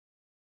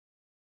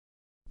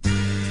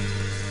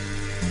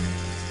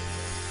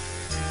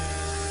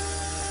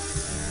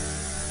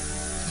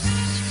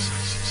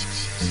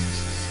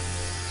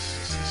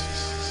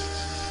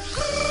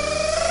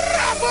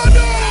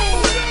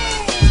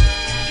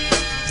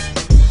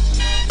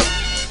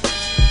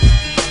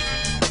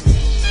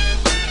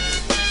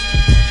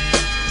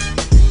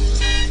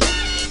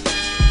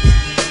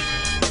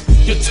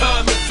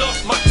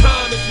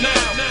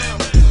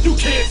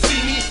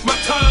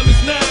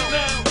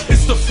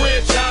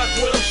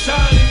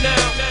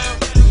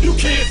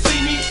can't see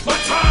me, my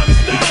time is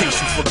now. In case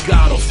you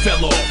forgot or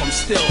fell off, I'm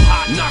still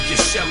hot, knock your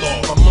shell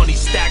off. My money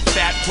stacked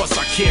fat, plus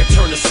I can't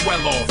turn the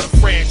swell off. The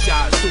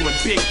franchise doing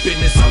big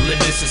business, I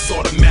live this, it's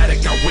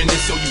automatic, I win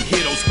this. So you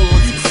hear those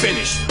horns, you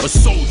finish. A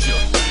soldier,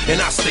 and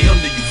I stay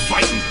under you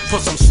fighting.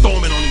 Plus I'm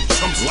storming on you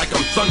chumps like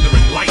I'm thunder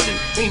and lightning.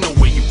 Ain't no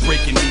way you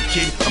breaking me,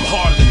 kid, I'm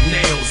harder than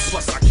nails.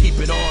 Plus I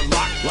keep it on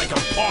lock like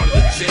I'm part of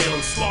the jail.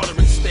 And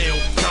slaughtering stale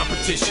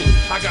competition,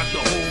 I got the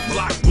whole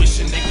block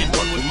wishing they could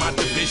run with my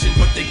division.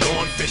 But they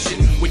gone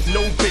fishing with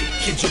no bait,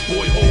 kid your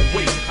boy whole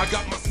weight. I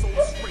got my soul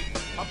straight,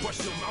 I brush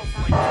your mouth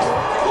like 1,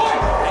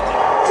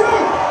 2,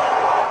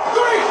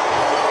 3.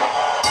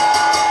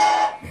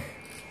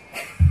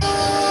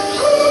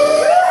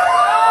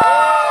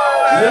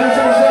 Ladies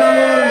and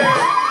gentlemen,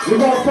 we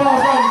got far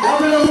from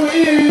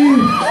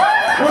WWE,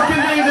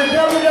 representing the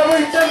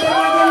WWE Champion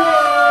of the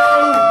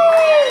World.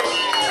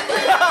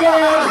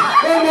 God,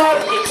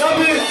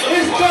 Nabil,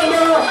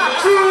 Iskandar,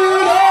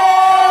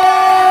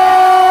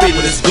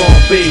 What it's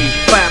gonna be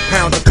 5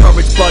 pounds of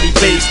courage, bloody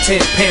base,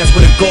 10 pants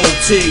with a gold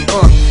tee.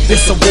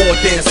 It's a war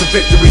dance, a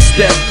victory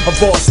step. A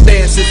raw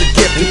stance is a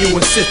gift, and you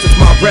insist it's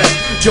my rep.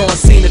 John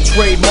Cena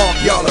trademark,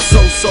 y'all are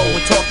so-so.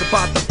 And talk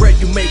about the bread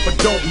you make, but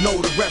don't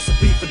know the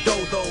recipe for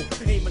dodo.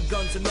 Aiming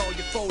guns in all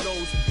your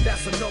photos,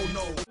 that's a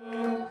no-no.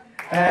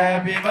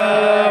 Happy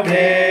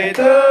birthday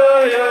to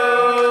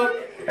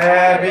you.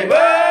 Happy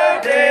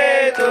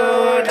birthday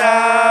to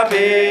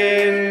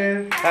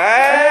Nabil.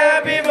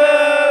 Happy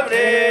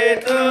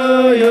birthday to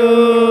you.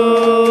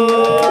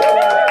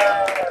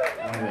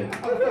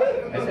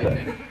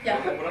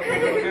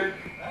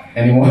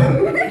 Anyone?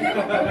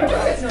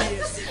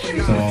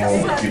 So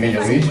you made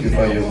your wish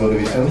before you go to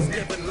whistle?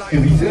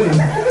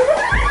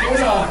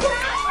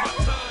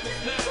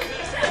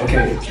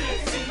 Okay.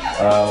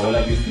 Would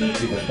like you to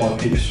give a small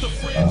pitch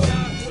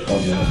on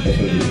your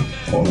special day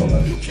for all of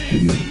us to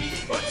you.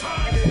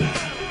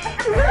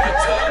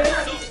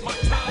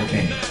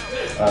 Okay.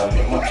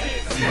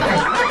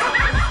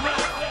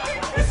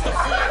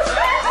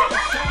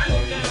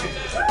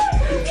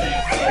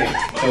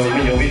 So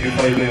may your wish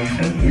before you go to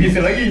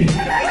whistle lagi.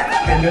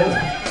 Candle.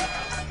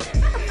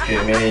 Okay,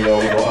 may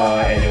your doa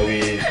and your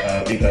wish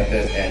be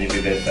granted and you be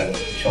blessed,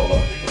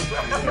 inshallah.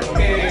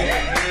 Okay.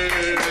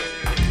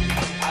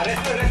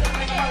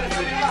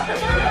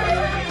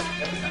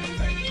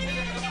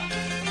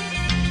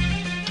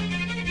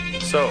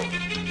 So,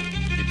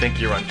 you think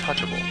you're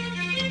untouchable?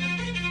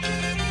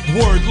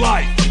 Word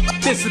life,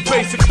 this is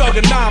basic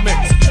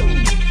thugonomics.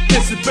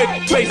 This is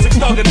basic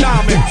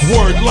thugonomics.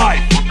 Word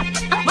life,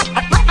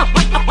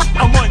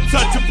 I'm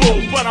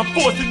untouchable, but I'm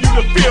forcing you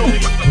to feel me.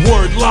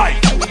 Word life,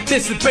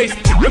 this is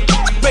basic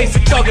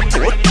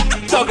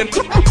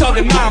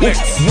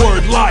thugonomics.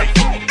 Word life,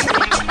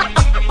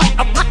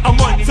 I'm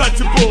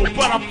untouchable,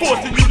 but I'm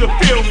forcing you to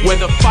feel me.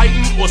 Whether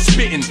fighting or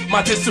spitting,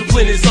 my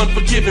discipline is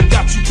unforgiving.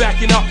 Got you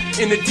backing up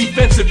in a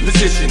defensive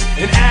position.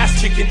 An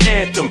ass-kicking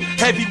anthem,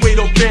 heavyweight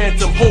or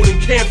bantam, holding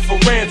cans for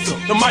ransom.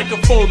 The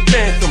microphone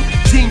phantom,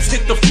 teams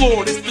hit the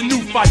floor, it's the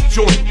new fight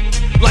joint.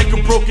 Like a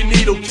broken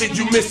needle, kid,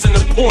 you missing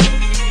the point.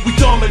 We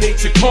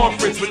dominate your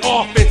conference with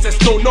offense that's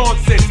no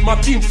nonsense. My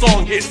theme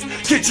song hits,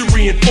 get your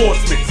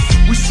reinforcements.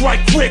 We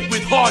strike quick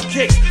with hard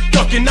kicks,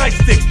 ducking ice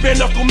sticks, bare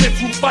knuckle mitts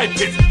through fight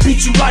pits.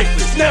 Beat you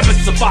lifeless, never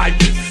survive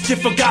this. Get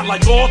forgot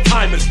like all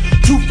timers.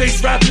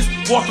 Two-faced rappers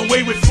walk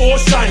away with 4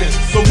 shiners.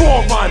 The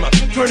raw rhymer,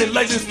 turning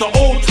legends to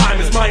old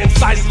timers. My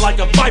incisors like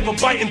a viper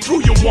biting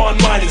through your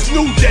one-liners.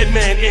 New Dead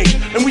Man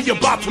Inc., and we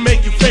about to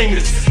make you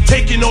famous.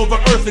 Taking over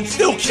Earth and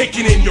still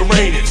kicking in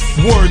Uranus.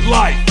 Word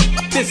life,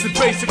 this is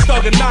basic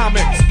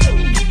thugonomics.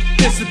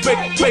 This is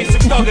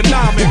basic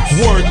thugonomics.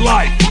 Word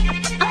life,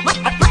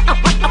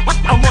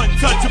 I'm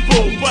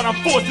untouchable, but I'm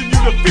forcing you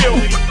to feel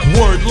me.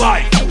 Word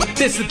life,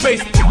 this is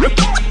basic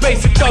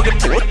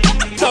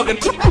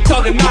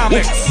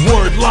thugonomics.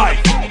 Word life,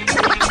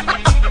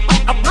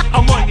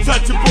 I'm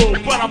untouchable,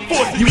 but I'm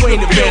forcing you to feel me. You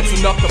ain't advanced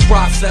enough to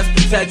process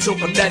potential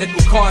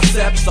phonetical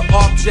concepts. The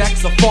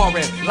objects are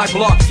foreign, like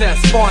block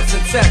tests, fonts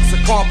and texts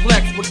are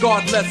complex.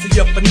 Regardless of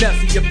your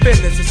finesse or your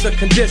business, it's a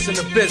condition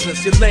of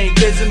business. Your lame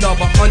vision of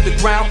an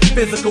underground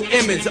physical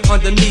image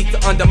underneath to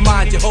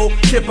undermine your whole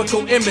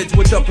typical image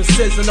with the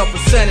precision of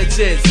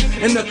percentages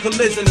and the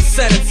collision of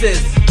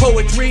sentences.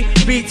 Poetry,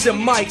 beats and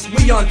mics,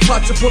 we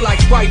untouchable like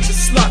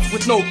righteous sluts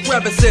with no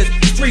crevices.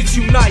 Streets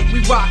unite, we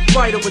rock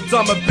brighter with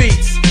dumber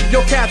beats.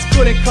 Your cats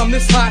couldn't come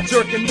this hot,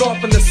 jerking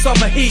off in the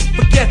summer heat.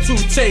 Forget 2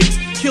 takes,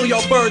 kill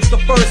your birds the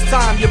first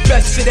time. Your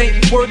best shit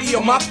ain't worthy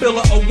of my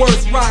filler or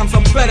worse rhymes.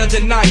 I'm better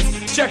than nice.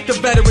 Check the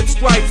veteran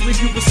stripes,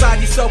 leave you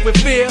beside yourself with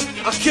fear.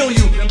 I'll kill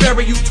you and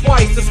bury you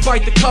twice,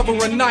 despite the cover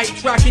of night.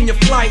 Tracking your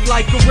flight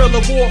like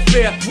guerrilla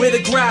warfare, where the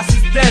grass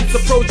is dense.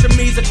 Approaching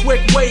me's a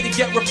quick way to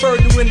get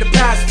referred to in the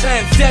past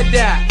tense. Dead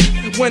that.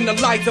 When the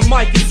light and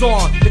mic is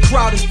on, the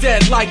crowd is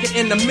dead like an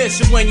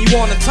intermission when you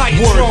on a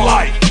Titan. Word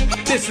life,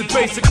 this is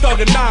basic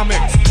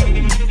thugonomics.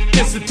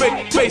 This is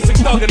basic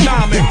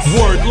thugonomics.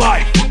 Word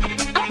life,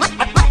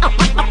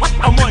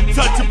 I'm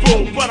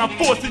untouchable, but I'm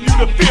forcing you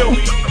to feel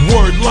me.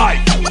 Word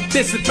life,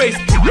 this is basic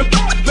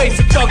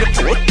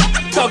thugonomics.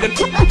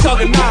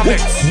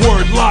 Thugonomics.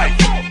 Word life.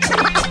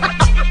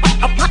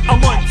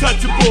 I'm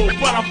untouchable,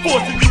 but I'm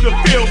forcing you to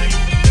feel me.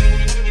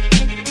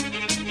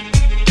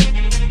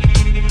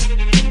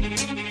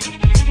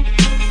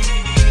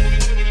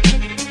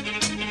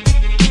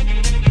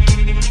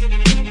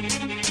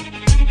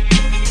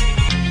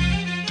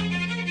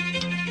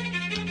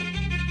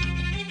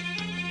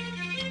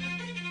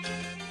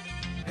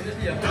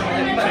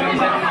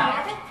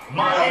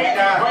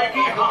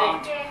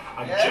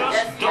 I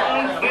just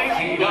don't think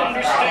he'd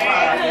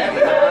understand.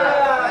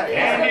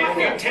 And if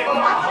you tell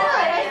my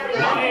heart,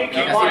 Mike,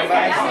 you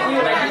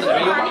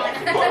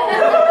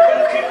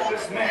kill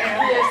this man.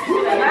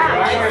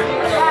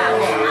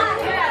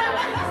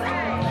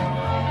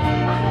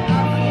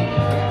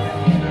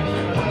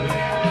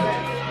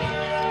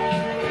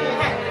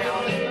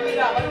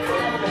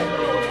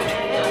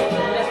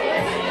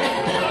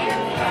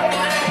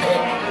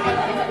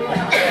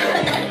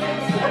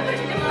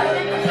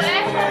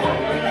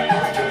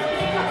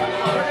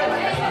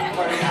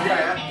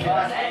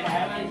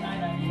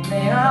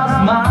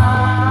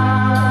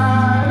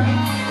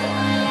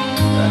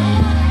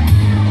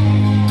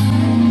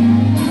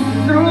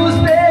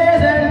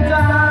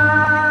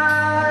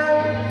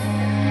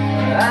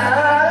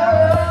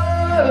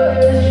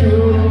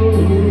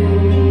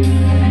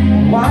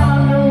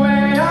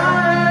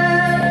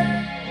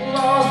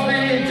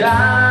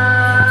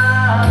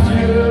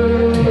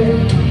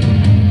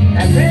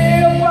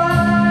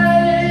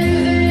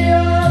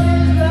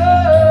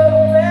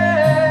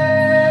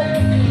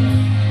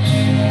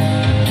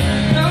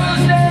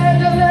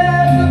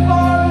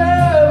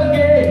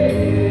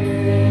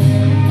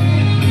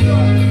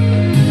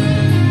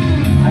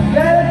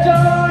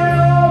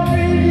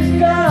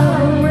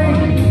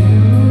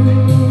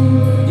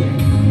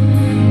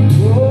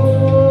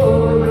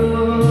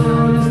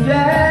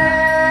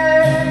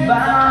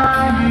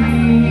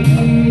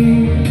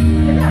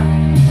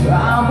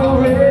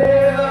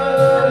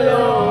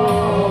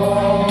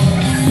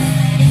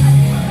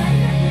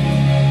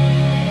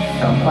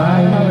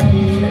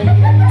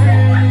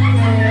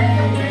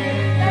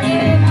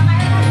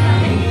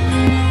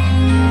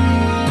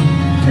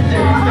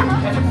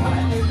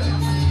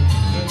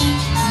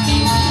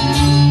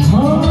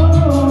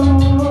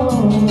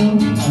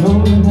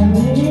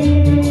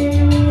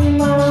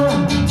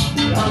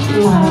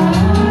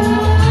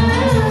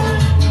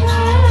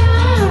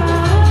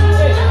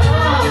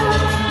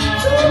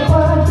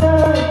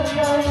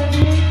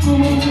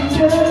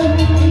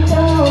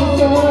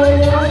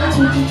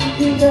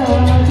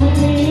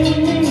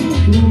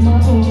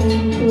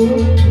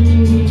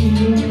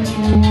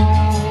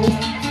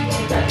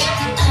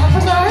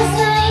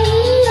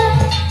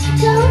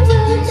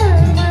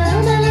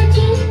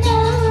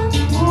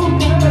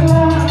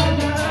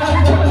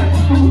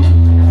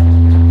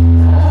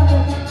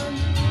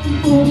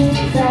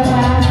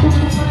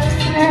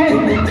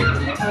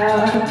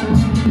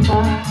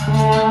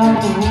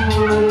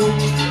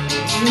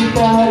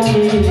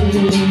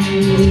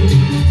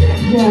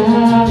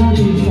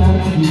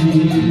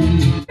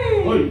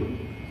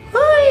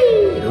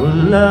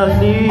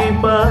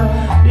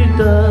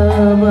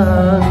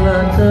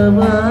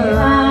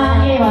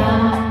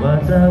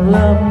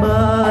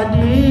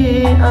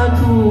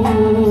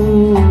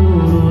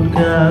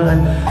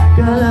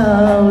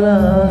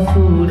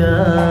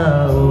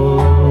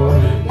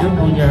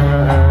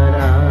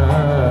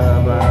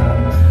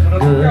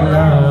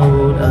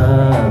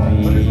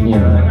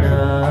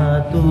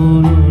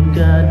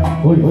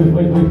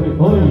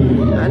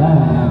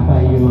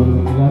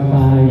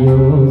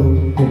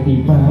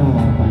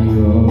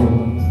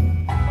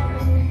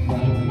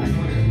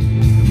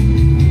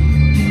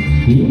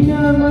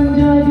 Hingga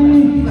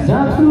menjadi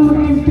satu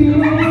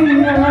impian,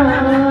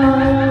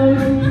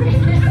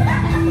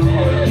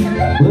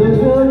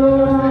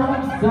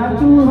 bergelora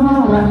satu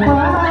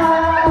harapan.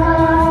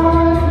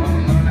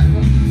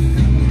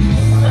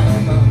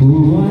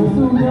 Puas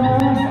sudah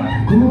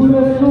ku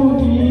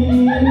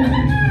renungi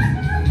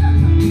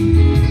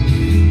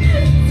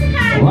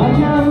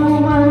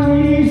wajahmu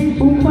manis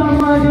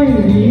umpama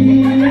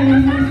dewi.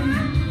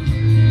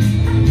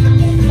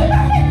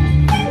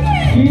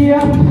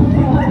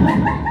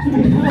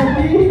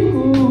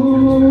 Hatiku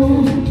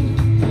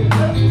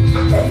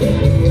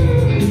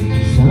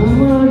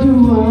sama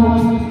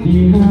jua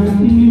di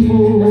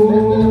hatimu.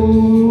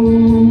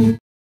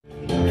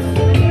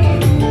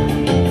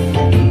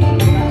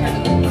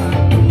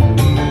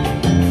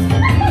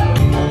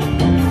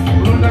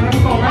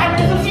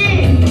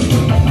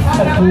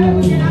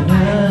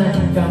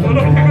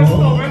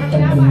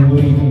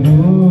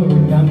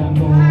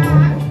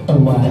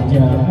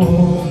 Wajahmu,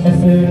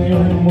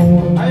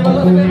 senyummu,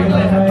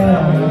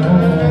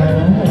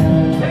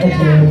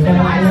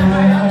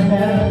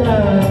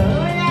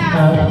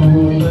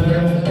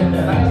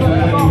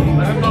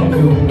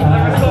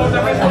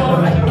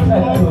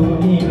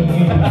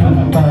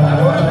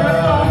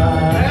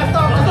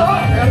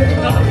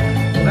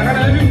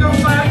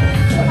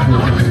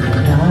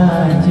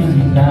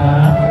 cinta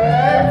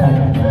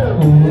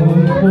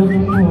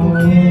untukmu,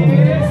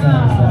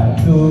 salah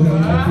satu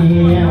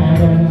hati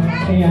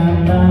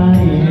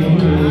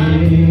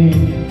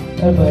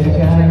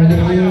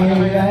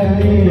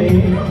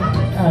berkali-kali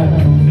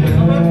aku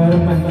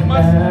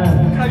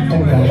memandang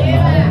agamamu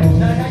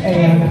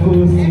yang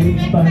ku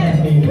simpan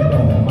di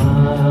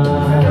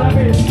teman.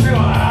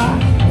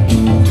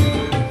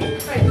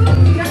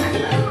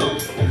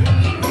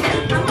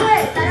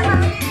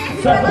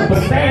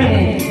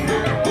 1%.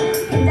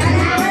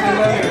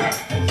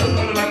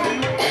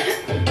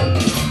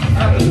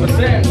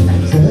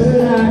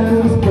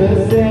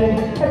 100%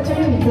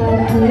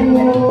 cintaku,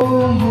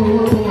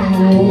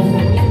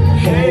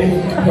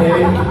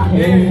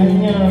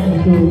 hanya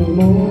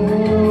untukmu.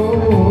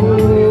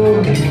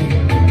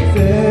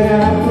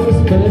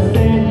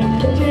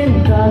 100%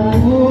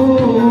 cintaku,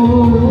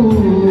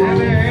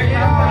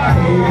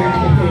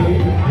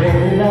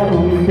 rela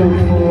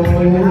untukmu.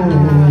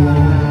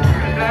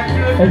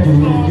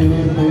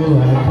 Jujur ku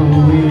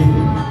akui,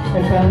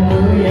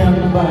 kamu yang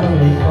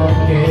paling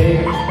oke.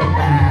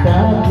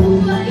 Cintaku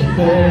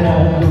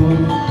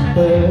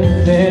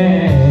 100%.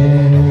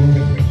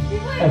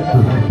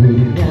 Aku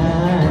punya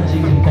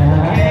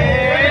cinta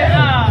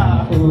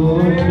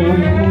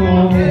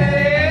untukmu,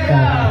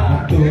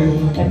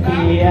 tentu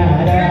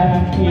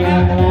tiada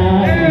yang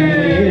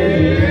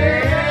lain.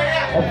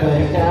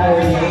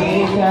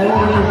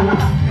 Berkali-kali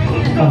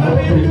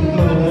aku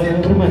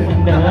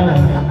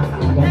memandang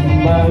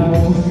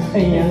gambarmu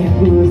yang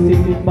ku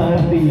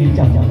simpan di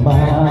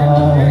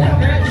jamban.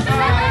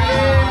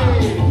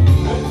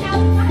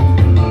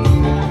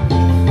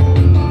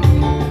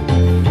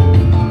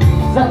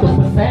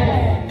 100%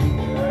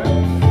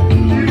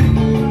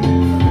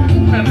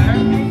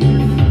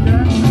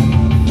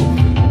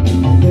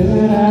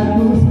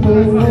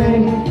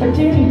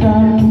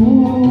 cintamu,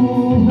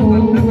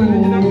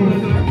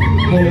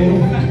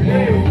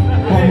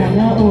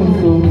 hanya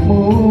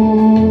untukmu.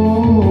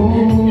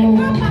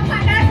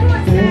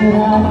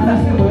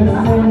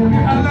 100%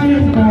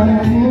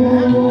 cintamu,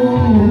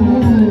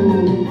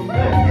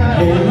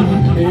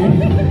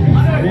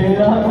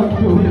 rela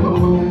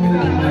untukmu.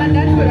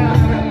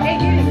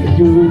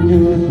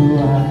 Jujur ku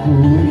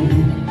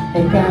akui,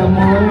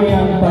 kamu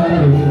yang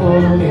paling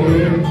oke.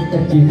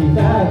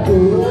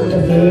 Cintaku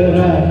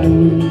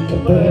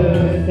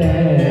 100%.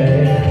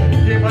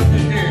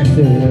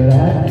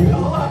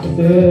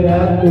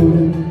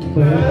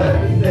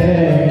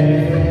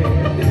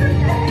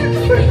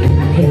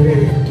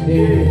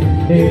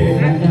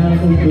 Hanya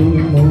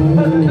untukmu.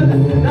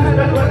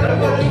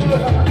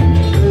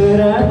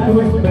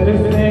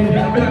 100%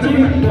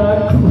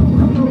 cintaku,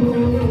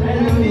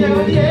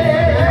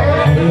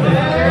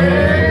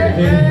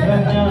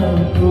 hanya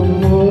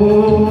untukmu.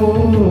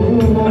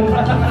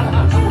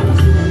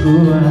 Ku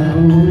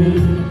akui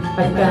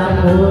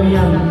kamu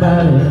yang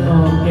paling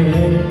oke.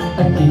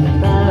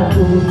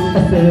 Cintaku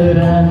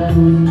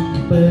 100%.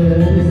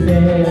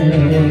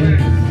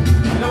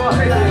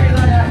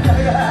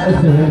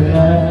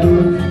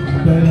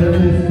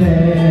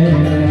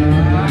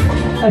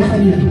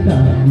 100%.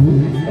 Cintaku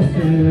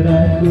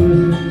 100%.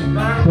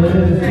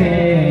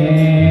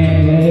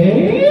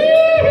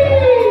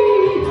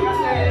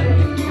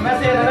 Terima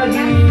kasih ada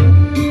lagi.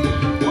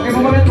 Oke,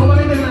 mau pamit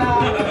lah.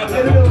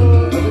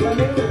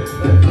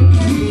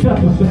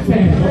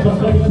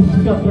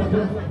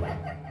 100%.